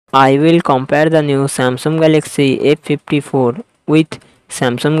I will compare the new Samsung Galaxy F54 with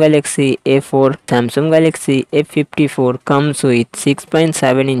Samsung Galaxy A04. Samsung Galaxy F54 comes with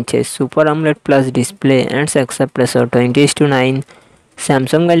 6.7 inches Super AMOLED Plus display and success ratio 20:9.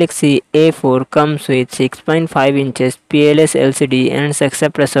 Samsung Galaxy A4 comes with 6.5 inches PLS LCD and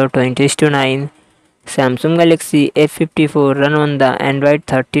success ratio 20:9. Samsung Galaxy F54 run on the Android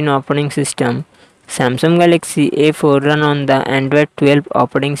 13 operating system. Samsung Galaxy A4 run on the Android 12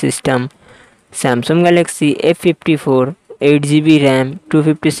 operating system. Samsung Galaxy F54 8GB RAM,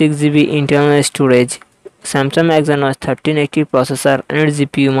 256GB internal storage. Samsung Exynos 1380 processor and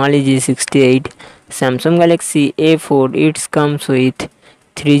GPU Mali G68. Samsung Galaxy A4 it comes with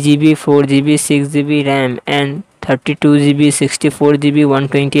 3GB, 4GB, 6GB RAM and 32GB, 64GB,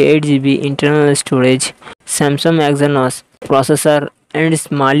 128GB internal storage. Samsung Exynos processor and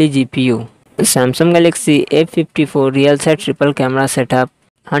Mali GPU. Samsung Galaxy F54 real set triple camera setup,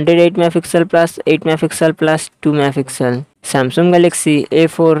 108 megapixel plus 8 megapixel plus 2 megapixel. Samsung Galaxy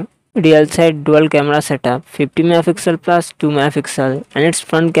A4 real set dual camera setup, 50 megapixel plus 2 megapixel and its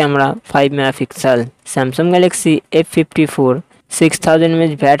front camera 5 megapixel. Samsung Galaxy F54 6000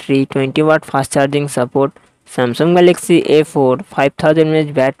 mAh battery, 20 watt fast charging support. Samsung Galaxy A4 5000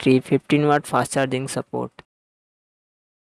 mAh battery, 15 watt fast charging support.